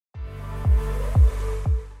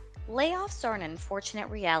Layoffs are an unfortunate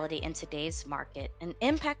reality in today's market, and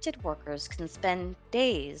impacted workers can spend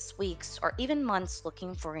days, weeks, or even months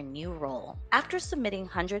looking for a new role. After submitting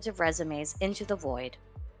hundreds of resumes into the void,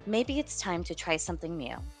 maybe it's time to try something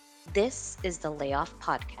new. This is the Layoff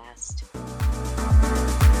Podcast.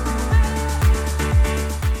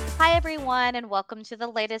 Hi, everyone, and welcome to the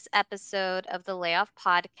latest episode of the Layoff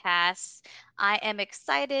Podcast. I am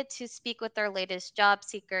excited to speak with our latest job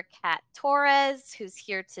seeker, Torres, who's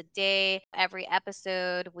here today. Every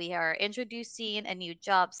episode, we are introducing a new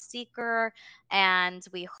job seeker, and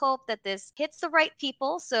we hope that this hits the right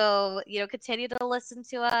people. So, continue to listen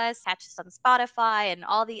to us, catch us on Spotify and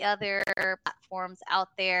all the other platforms out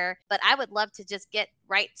there. But I would love to just get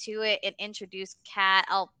right to it and introduce Kat.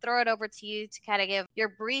 I'll throw it over to you to kind of give your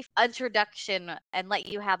brief introduction and let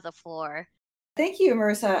you have the floor. Thank you,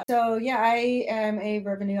 Marissa. So, yeah, I am a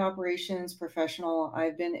revenue operations professional.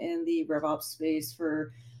 I've been in the RevOps space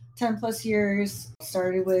for 10 plus years.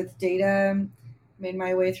 Started with data, made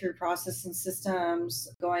my way through process and systems,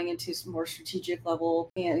 going into some more strategic level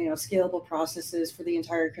and scalable processes for the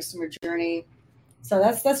entire customer journey. So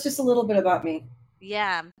that's just a little bit about me.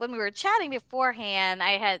 Yeah. When we were chatting beforehand,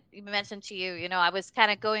 I had mentioned to you, I was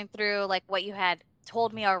kind of going through like what you had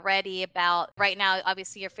told me already about right now.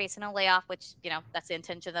 Obviously, you're facing a layoff, which, that's the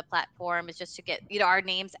intention of the platform is just to get, our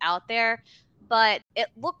names out there. But it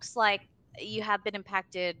looks like you have been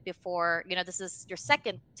impacted before. This is your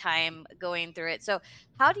second time going through it. So,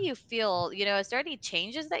 how do you feel? Is there any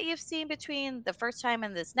changes that you've seen between the first time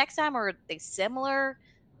and this next time, or are they similar?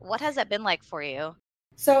 What has that been like for you?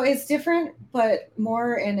 So it's different, but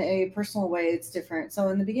more in a personal way, it's different. So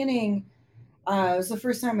in the beginning, it was the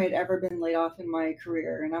first time I'd ever been laid off in my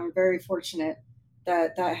career, and I'm very fortunate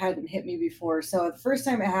that that hadn't hit me before. So the first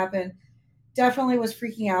time it happened, definitely was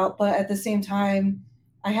freaking out, but at the same time,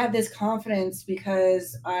 I had this confidence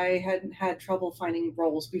because I hadn't had trouble finding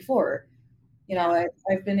roles before. Yeah.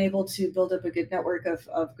 I've been able to build up a good network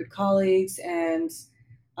of good colleagues, and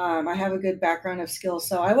I have a good background of skills.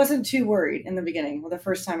 So I wasn't too worried in the beginning. Well, the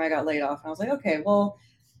first time I got laid off, and I was like, okay, well,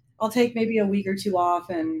 I'll take maybe a week or two off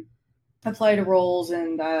and apply to roles,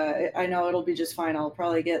 and I know it'll be just fine. I'll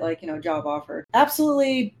probably get job offer.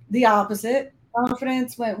 Absolutely the opposite.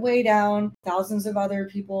 Confidence went way down. Thousands of other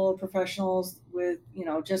people, professionals with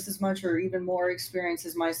just as much or even more experience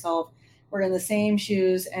as myself, were in the same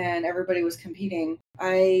shoes, and everybody was competing.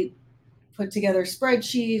 I put together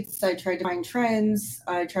spreadsheets. I tried to find trends.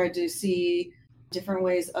 I tried to see different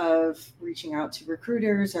ways of reaching out to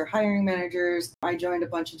recruiters or hiring managers. I joined a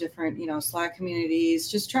bunch of different, Slack communities,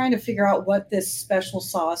 just trying to figure out what this special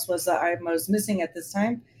sauce was that I was missing at this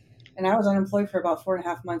time. And I was unemployed for about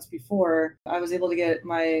 4.5 months before I was able to get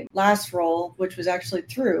my last role, which was actually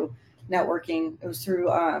through networking. It was through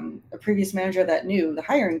a previous manager that knew the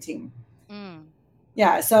hiring team. Mm.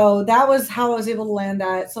 Yeah, so that was how I was able to land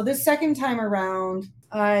that. So this second time around,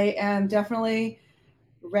 I am definitely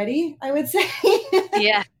ready, I would say.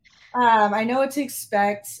 Yeah. I know what to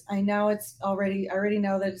expect. I already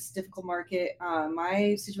know that it's a difficult market.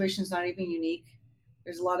 My situation is not even unique.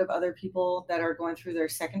 There's a lot of other people that are going through their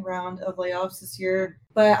second round of layoffs this year,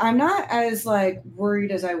 but I'm not as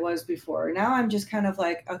worried as I was before. Now I'm just kind of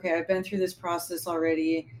like, okay, I've been through this process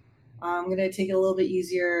already. I'm going to take it a little bit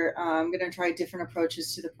easier. I'm going to try different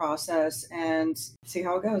approaches to the process and see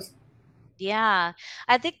how it goes. Yeah.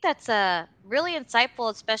 I think that's really insightful,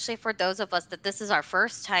 especially for those of us that this is our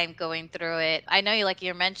first time going through it. I know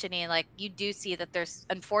you're mentioning, like, you do see that there's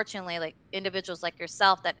unfortunately like individuals like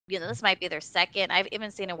yourself that, this might be their second. I've even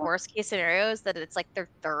seen in worst case scenarios that it's like their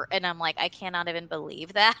third. And I'm like, I cannot even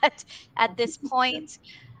believe that at this point.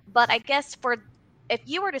 But I guess if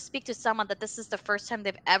you were to speak to someone that this is the first time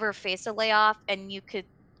they've ever faced a layoff and you could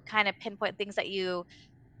kind of pinpoint things that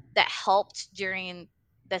helped during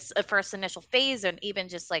this first initial phase, and even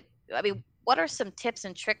just like, I mean, what are some tips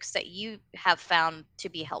and tricks that you have found to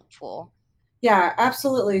be helpful? Yeah,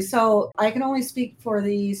 absolutely. So I can only speak for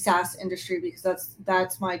the SaaS industry because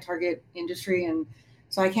that's my target industry, and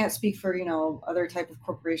so I can't speak for other type of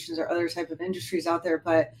corporations or other type of industries out there.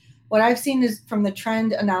 But what I've seen is from the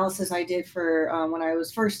trend analysis I did for when I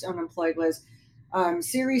was first unemployed was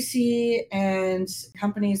Series C and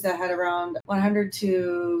companies that had around 100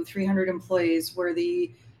 to 300 employees were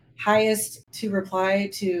the highest to reply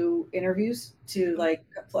to interviews, to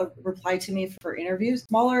reply to me for interviews.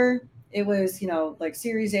 Smaller, it was like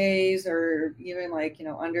Series A's or even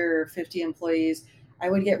under 50 employees. I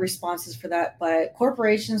would get responses for that, but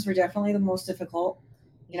corporations were definitely the most difficult.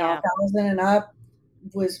 Yeah. 1,000 and up,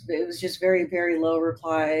 it was just very, very low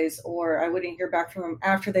replies, or I wouldn't hear back from them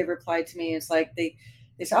after they replied to me. It's like they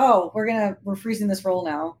say, oh, we're freezing this role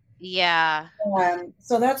now. Yeah.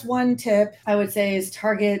 So that's one tip I would say is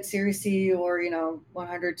target Series C or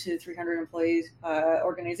 100 to 300 employees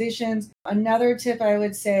organizations. Another tip I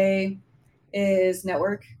would say is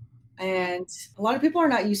network, Mm, and a lot of people are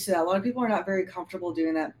not used to that. A lot of people are not very comfortable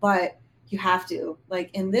doing that, but you have to.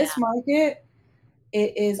 Like in yeah. this market,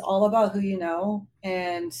 it is all about who you know,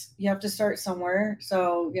 and you have to start somewhere.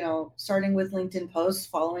 So, starting with LinkedIn posts,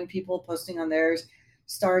 following people, posting on theirs,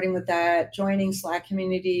 starting with that, joining Slack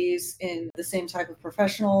communities in the same type of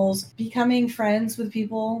professionals, becoming friends with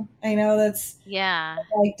people. I know that's Yeah.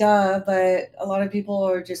 like duh, but a lot of people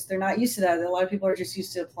are just, they're not used to that. A lot of people are just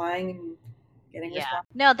used to applying and getting Yeah. responses.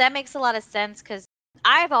 No, that makes a lot of sense because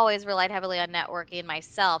I've always relied heavily on networking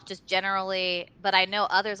myself, just generally, but I know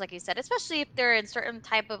others, like you said, especially if they're in certain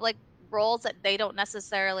type of like roles that they don't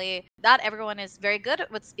necessarily, not everyone is very good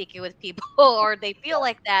at with speaking with people or they feel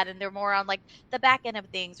like that and they're more on like the back end of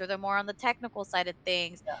things or they're more on the technical side of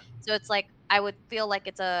things. So it's like I would feel like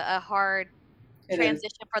it's a hard It is.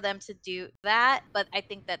 transition for them to do that, but I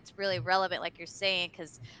think that's really relevant, like you're saying,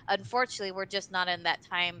 because unfortunately, we're just not in that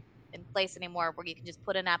time and place anymore where you can just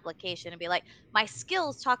put an application and be like, "My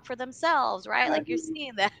skills talk for themselves," right? Like you're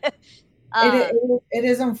seeing that. It, um, it, it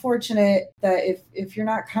is unfortunate that if you're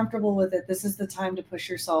not comfortable with it, this is the time to push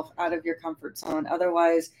yourself out of your comfort zone.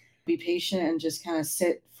 Otherwise, be patient and just kind of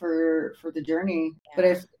sit for the journey. But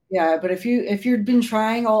yeah. if you've been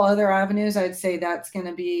trying all other avenues, I'd say that's going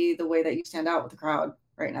to be the way that you stand out with the crowd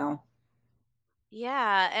right now.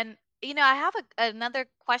 Yeah, and I have another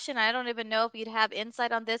question. I don't even know if you'd have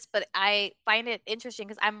insight on this, but I find it interesting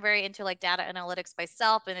because I'm very into like data analytics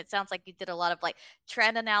myself, and it sounds like you did a lot of like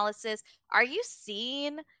trend analysis. Are you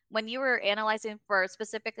seeing when you were analyzing for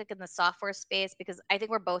specifically in the software space? Because I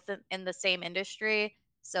think we're both in the same industry,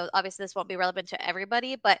 so obviously this won't be relevant to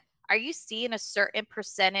everybody, but are you seeing a certain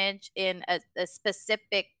percentage in a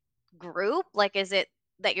specific group? Like, is it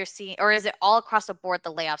that you're seeing, or is it all across the board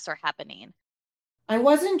the layoffs are happening? I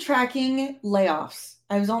wasn't tracking layoffs.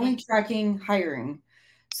 I was only Mhm. tracking hiring.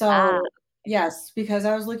 Ah, So, yes, because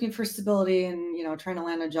I was looking for stability and, trying to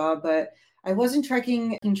land a job, but I wasn't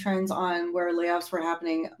tracking trends on where layoffs were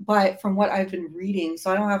happening. But from what I've been reading,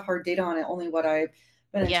 so I don't have hard data on it, only what I've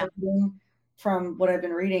been yeah, interpreting from what I've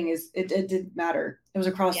been reading is it did matter. It was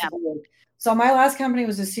across the yeah, board. So my last company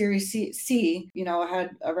was a Series C. I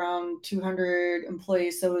had around 200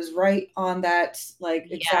 employees, so it was right on that like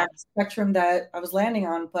yeah. exact spectrum that I was landing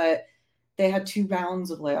on. But they had two rounds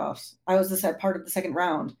of layoffs. I was the set part of the second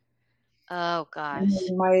round. Oh And gosh.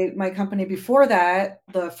 then my company before that,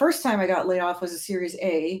 the first time I got laid off was a Series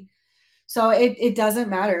A. So it doesn't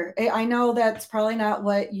matter. I know that's probably not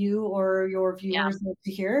what you or your Yeah, viewers need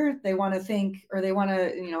to hear. They want to think, or they want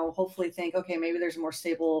to, hopefully think, okay, maybe there's a more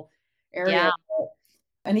stable area. yeah.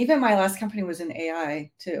 And even my last company was in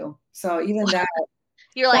AI too. So even that,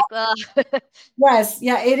 You're that like, "Ugh." yes,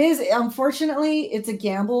 yeah, it is. Unfortunately, it's a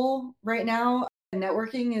gamble right now.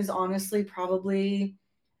 Networking is honestly probably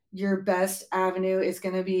your best avenue. Is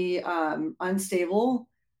going to be unstable,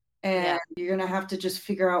 Yeah. and you're going to have to just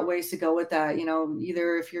figure out ways to go with that.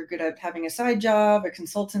 Either if you're good at having a side job, a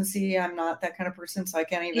consultancy. I'm not that kind of person, so I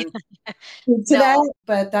can't even speak to No. that.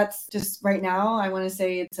 But that's just right now. I want to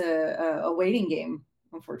say it's a waiting game,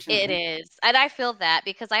 It unfortunately. is, and I feel that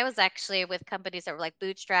because I was actually with companies that were like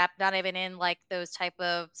bootstrap, not even in like those type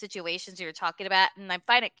of situations you were talking about. And I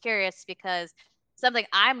find it curious because something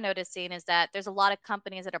I'm noticing is that there's a lot of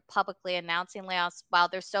companies that are publicly announcing layoffs, while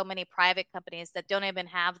there's so many private companies that don't even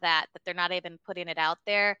have that they're not even putting it out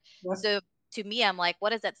there. Yep. So to me, I'm like, what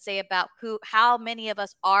does that say about how many of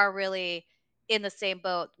us are really in the same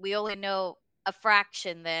boat? We only know a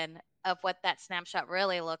fraction then of what that snapshot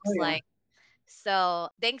really Oh looks yeah. like. So,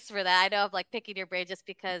 thanks for that. I know I'm, like, picking your brain just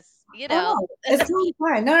because, Oh, no, it's totally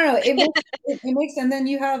fine. No, no, no, it makes and then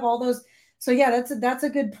you have all those so, yeah, that's a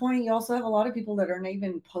good point. You also have a lot of people that aren't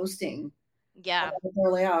even posting Yeah, about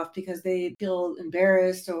their layoff because they feel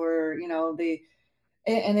embarrassed or,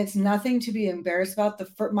 and it's nothing to be embarrassed about.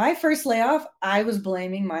 My first layoff, I was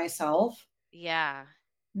blaming myself. yeah.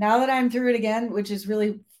 Now that I'm through it again, which is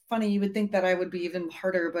really funny, you would think that I would be even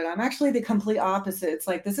harder, but I'm actually the complete opposite. It's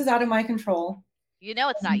like, this is out of my control. You know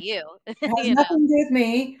it's not you, It has you know? nothing to do with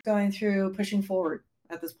me going through pushing forward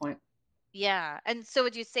at this point. Yeah, and so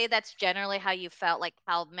would you say that's generally how you felt, like,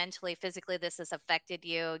 how mentally, physically this has affected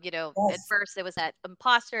you? At Yes. first it was that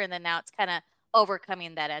imposter, and then now it's kinda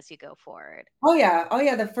overcoming that as you go forward. Oh, yeah. Oh,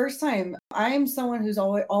 yeah, the first time I am someone who's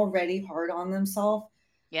already hard on themselves.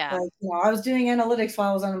 Yeah. Like, I was doing analytics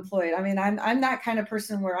while I was unemployed. I mean, I'm that kind of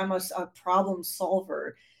person where I'm a problem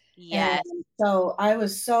solver, and Yes. so I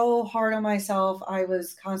was so hard on myself. I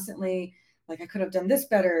was constantly like I could have done this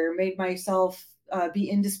better, made myself be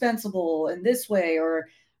indispensable in this way, or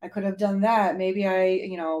I could have done that. Maybe I,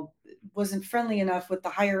 wasn't friendly enough with the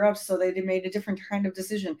higher ups, so they made a different kind of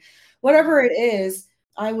decision. Whatever Mhm. it is,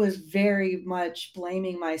 I was very much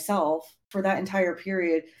blaming myself for that entire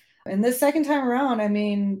period. And this second time around, I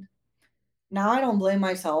mean, now I don't blame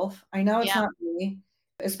myself. I know it's Yeah, not me,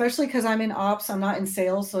 especially because I'm in ops. I'm not in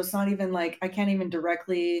sales, so it's not even like I can't even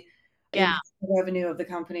directly yeah, impact the revenue of the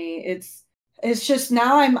company. It's just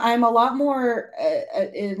now I'm a lot more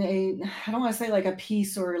in a, I don't want to say like a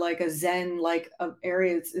peace or like a zen like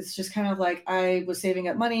area. It's just kind of like I was saving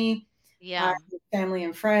up money. I yeah. have family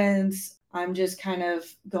and friends. I'm just kind of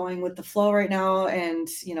going with the flow right now, and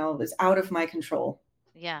it's out of my control.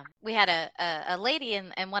 Yeah, we had a lady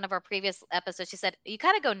in one of our previous episodes. She said you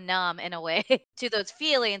kind of go numb in a way to those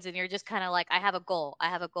feelings, and you're just kind of like, I have a goal. I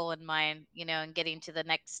have a goal in mind, and getting to the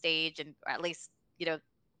next stage, and or at least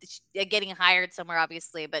getting hired somewhere,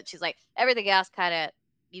 obviously. But she's like everything else, kind of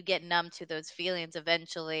you get numb to those feelings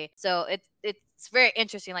eventually. So it's very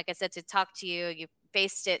interesting, like I said, to talk to you. You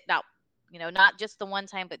faced it not just the one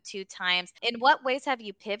time, but two times. In what ways have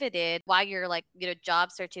you pivoted while you're like, job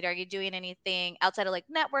searching? Are you doing anything outside of like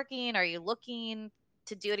networking? Are you looking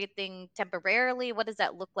to do anything temporarily? What does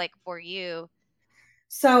that look like for you?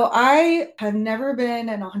 So I have never been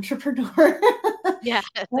an entrepreneur. Yeah.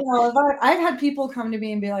 I've had people come to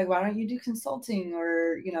me and be like, "Why don't you do consulting?"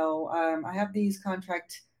 Or I have these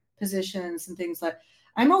contract positions and things like.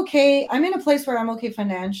 I'm okay. I'm in a place where I'm okay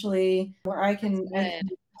financially, where That's I good. can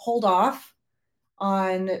hold off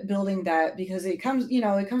on building that, because it comes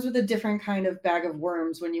with a different kind of bag of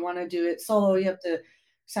worms. When you want to do it solo, you have to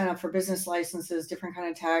sign up for business licenses, different kind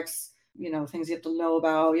of tax, things you have to know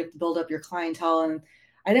about. You have to build up your clientele, and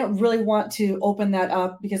I didn't really want to open that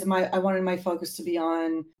up because I wanted my focus to be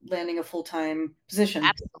on landing a full-time position.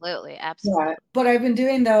 Absolutely. Yeah. Absolutely. What I've been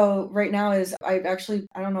doing though right now is I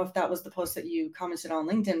don't know if that was the post that you commented on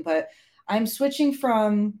LinkedIn, but I'm switching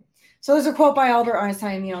from, so there's a quote by Albert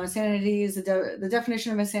Einstein, insanity is the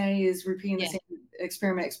definition of insanity is repeating the Yeah. same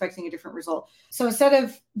experiment expecting a different result. So instead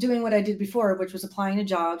of doing what I did before, which was applying to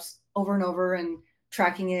jobs over and over and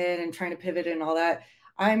tracking it and trying to pivot and all that,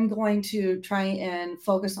 I'm going to try and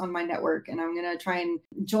focus on my network, and I'm going to try and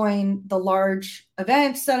join the large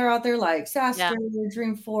events that are out there like Yeah. SaaStr,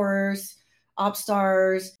 Dreamforce,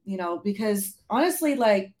 OpStars, because honestly,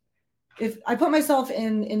 like if I put myself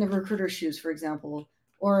in the recruiter's shoes, for example,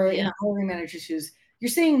 or in Yeah. a hiring manager's shoes, you're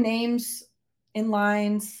seeing names in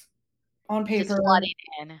lines on Just paper, flooding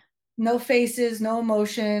in. no faces, no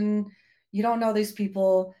emotion. You don't know these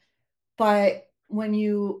people. But when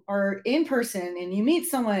you are in person and you meet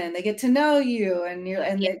someone and they get to know you,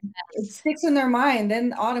 it Yes. sticks in their mind,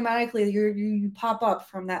 then automatically you pop up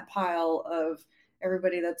from that pile of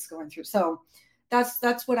everybody that's going through. So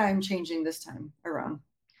that's what I'm changing this time around.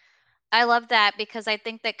 I love that because I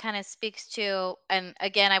think that kind of speaks to, and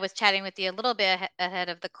again, I was chatting with you a little bit ahead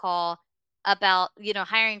of the call about,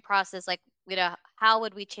 hiring process, like, how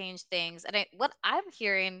would we change things? And what I'm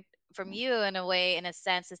hearing from you in a way, in a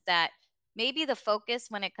sense, is that maybe the focus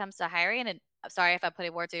when it comes to hiring, and I'm sorry if I'm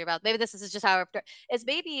putting words in your mouth, maybe this is just how is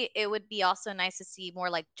maybe it would be also nice to see more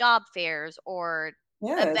like job fairs or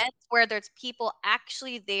Yes, events where there's people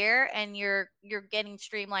actually there and you're getting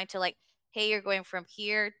streamlined to like, hey, you're going from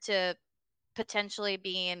here to potentially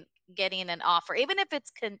getting an offer, even if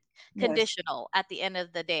it's yes. conditional at the end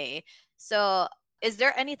of the day. So, is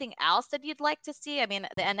there anything else that you'd like to see? I mean,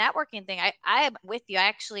 the a networking thing, I am with you. I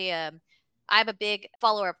actually I'm a big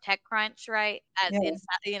follower of TechCrunch, right? As Yeah.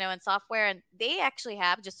 in software, and they actually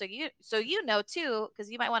have, just so you know too,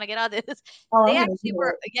 because you might want to get on this. Oh, I'm They gonna actually do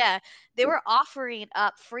were, it. yeah, they were offering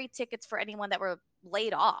up free tickets for anyone that were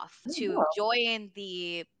laid off to Oh, join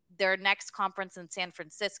their next conference in San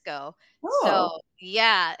Francisco. So, oh,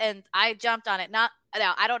 yeah, and I jumped on it. Not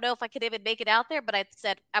now, I don't know if I could even make it out there, but I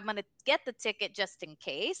said I'm gonna get the ticket just in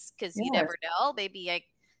case, because you yes, never know. Maybe I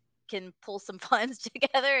can pull some funds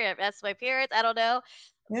together and ask my parents. I don't know.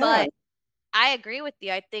 yeah. But I agree with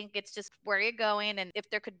you. I think it's just where you're going, and if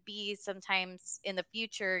there could be sometimes in the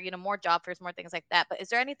future, more job fairs, more things like that. But is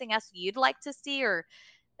there anything else you'd like to see, or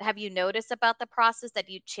have you noticed about the process that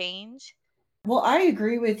you change? Well, I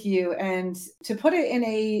agree with you. And to put it in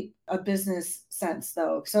a business sense,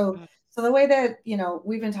 though, Mm, so the way that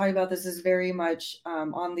we've been talking about this is very much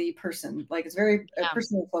on the person, like it's very yeah,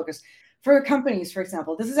 personal focused. For companies, for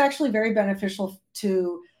example, this is actually very beneficial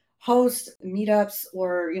to host meetups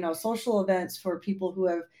or social events for people who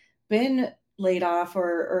have been laid off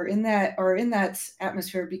or in that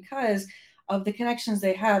atmosphere, because of the connections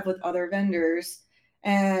they have with other vendors.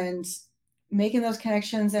 And making those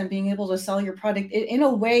connections and being able to sell your product in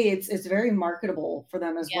a way, it's very marketable for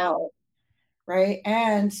them as Yeah. well, right?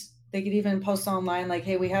 And they could even post online like,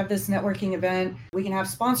 hey, we have this networking event. We can have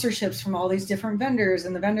sponsorships from all these different vendors,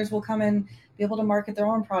 and the vendors will come and be able to market their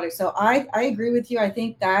own products. So I agree with you. I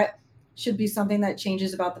think that should be something that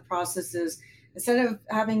changes about the processes instead of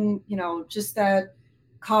having, just that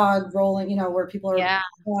cog rolling, where people are Yeah.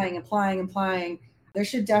 applying. There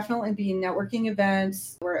should definitely be networking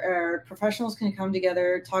events where professionals can come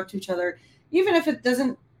together, talk to each other, even if it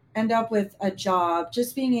doesn't end up with a job,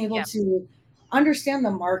 just being able Yeah. to understand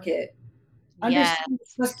the market, Yeah. understand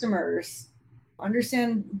the customers,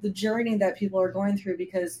 understand the journey that people are going through.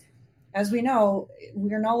 Because, as we know,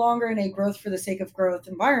 we are no longer in a growth for the sake of growth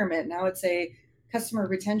environment. Now it's a customer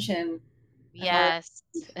retention environment. Yes.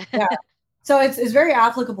 Yeah. So it's very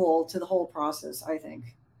applicable to the whole process, I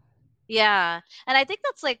think. Yeah, and I think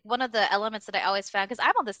that's, like, one of the elements that I always found because 'cause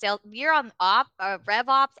I'm on the sales you're on rev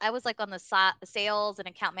ops, I was, like, on the sales and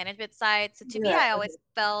account management side, so to me, Yeah. I always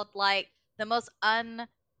felt like the most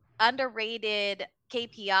underrated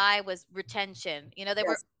KPI was retention. They were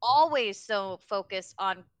Yes. always so focused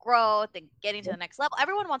on growth and getting to the next level.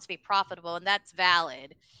 Everyone wants to be profitable, and that's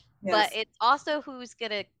valid, but Yes. it's also who's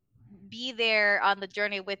gonna be there on the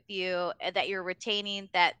journey with you and that you're retaining,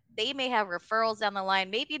 that they may have referrals down the line,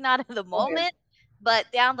 maybe not in the Oh, yeah. moment, but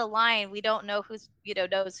down the line we don't know who's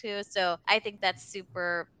knows who. So I think that's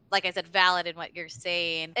super, like I said, valid in what you're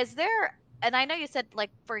saying. Is there, and I know you said,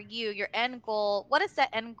 like, for you, your end goal, what is that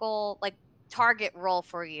end goal, like, target role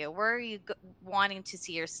for you? Where are you wanting to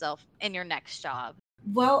see yourself in your next job?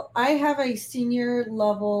 Well, I have a senior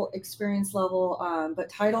level experience level, but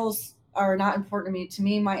titles are not important to me. To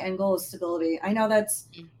me, my end goal is stability. I know that's,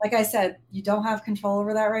 Mm. like I said, you don't have control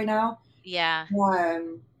over that right now. Yeah.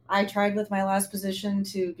 I tried with my last position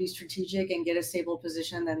to be strategic and get a stable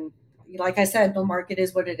position. And like I said, the market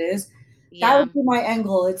is what it is. That Yeah. would be my end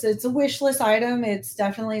goal. It's a wish list item. It's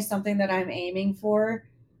definitely something that I'm aiming for.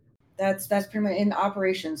 That's pretty much in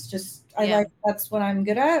operations. Just I Yeah. like that's what I'm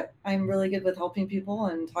good at. I'm really good with helping people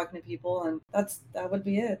and talking to people, and that would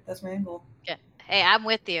be it. That's my end goal. Yeah. Hey, I'm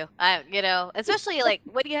with you. Especially like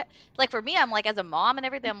what do you like for me, I'm like as a mom and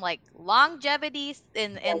everything, I'm like longevity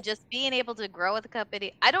and Yes, just being able to grow with the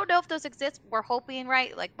company. I don't know if those exist. We're hoping,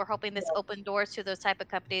 right? Like we're hoping this yes. open doors to those type of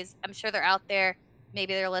companies. I'm sure they're out there.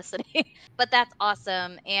 Maybe they're listening. But that's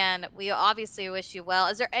awesome. And we obviously wish you well.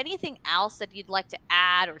 Is there anything else that you'd like to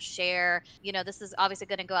add or share? This is obviously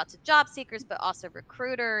going to go out to job seekers, but also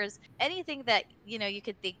recruiters. Anything that, you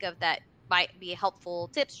could think of that might be helpful,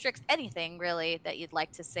 tips, tricks, anything really that you'd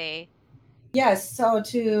like to say. Yes. So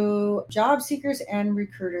to job seekers and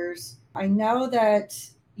recruiters, I know that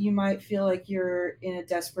you might feel like you're in a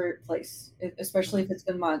desperate place, especially Mhm. if it's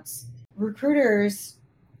been months. Recruiters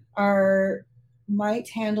are might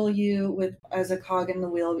handle you with as a cog in the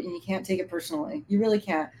wheel, and you can't take it personally. You really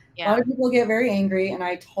can't. A lot Yeah. of people get very angry, and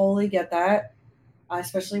I totally get that,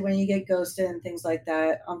 especially when you get ghosted and things like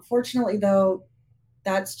that. Unfortunately, though,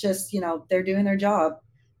 that's just, they're doing their job.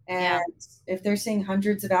 And Yeah. if they're seeing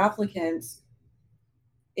hundreds of applicants,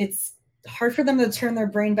 it's hard for them to turn their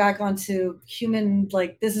brain back onto human,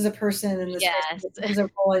 like, this is a person and this person, Yes. this is a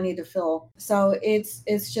role I need to fill. So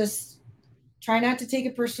it's just try not to take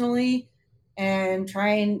it personally and try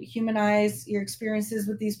and humanize your experiences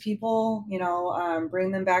with these people,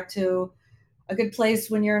 bring them back to a good place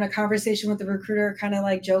when you're in a conversation with the recruiter, kind of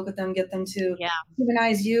like joke with them, get them to Yeah.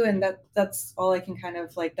 humanize you. And that's all I can kind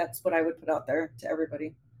of like, that's what I would put out there to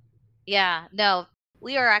everybody. Yeah, no,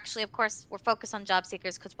 we are actually, of course, we're focused on job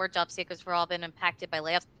seekers because we're job seekers. We're all been impacted by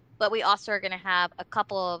layoffs, but we also are going to have a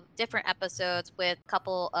couple of different episodes with a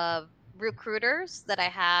couple of recruiters that I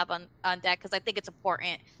have on deck because I think it's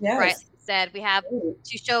important, right? Like Yes. you said, we have Great.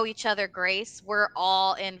 to show each other grace. We're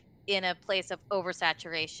all in a place of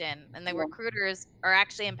oversaturation, and the Yeah. recruiters are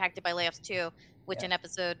actually impacted by layoffs too. Which Yeah. in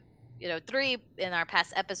episode 3 in our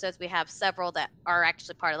past episodes, we have several that are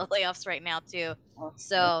actually part of the layoffs right now too. Yeah.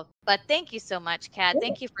 So, but thank you so much, Kat. Yeah.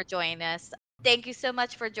 Thank you for joining us. Thank you so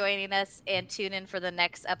much for joining us and tune in for the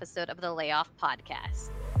next episode of the Layoff Podcast.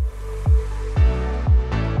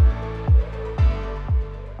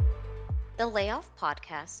 The Layoff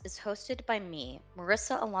Podcast is hosted by me,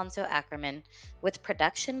 Marissa Alonso Ackerman, with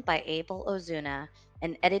production by Abel Ozuna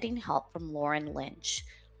and editing help from Lauren Lynch.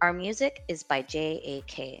 Our music is by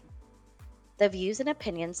JAK. The views and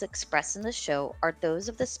opinions expressed in the show are those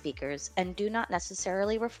of the speakers and do not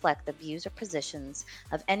necessarily reflect the views or positions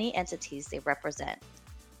of any entities they represent.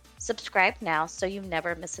 Subscribe now so you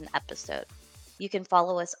never miss an episode. You can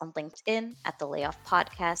follow us on LinkedIn at The Layoff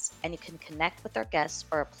Podcast, and you can connect with our guests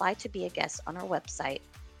or apply to be a guest on our website,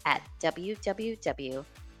 at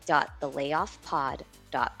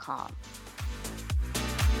www.thelayoffpod.com.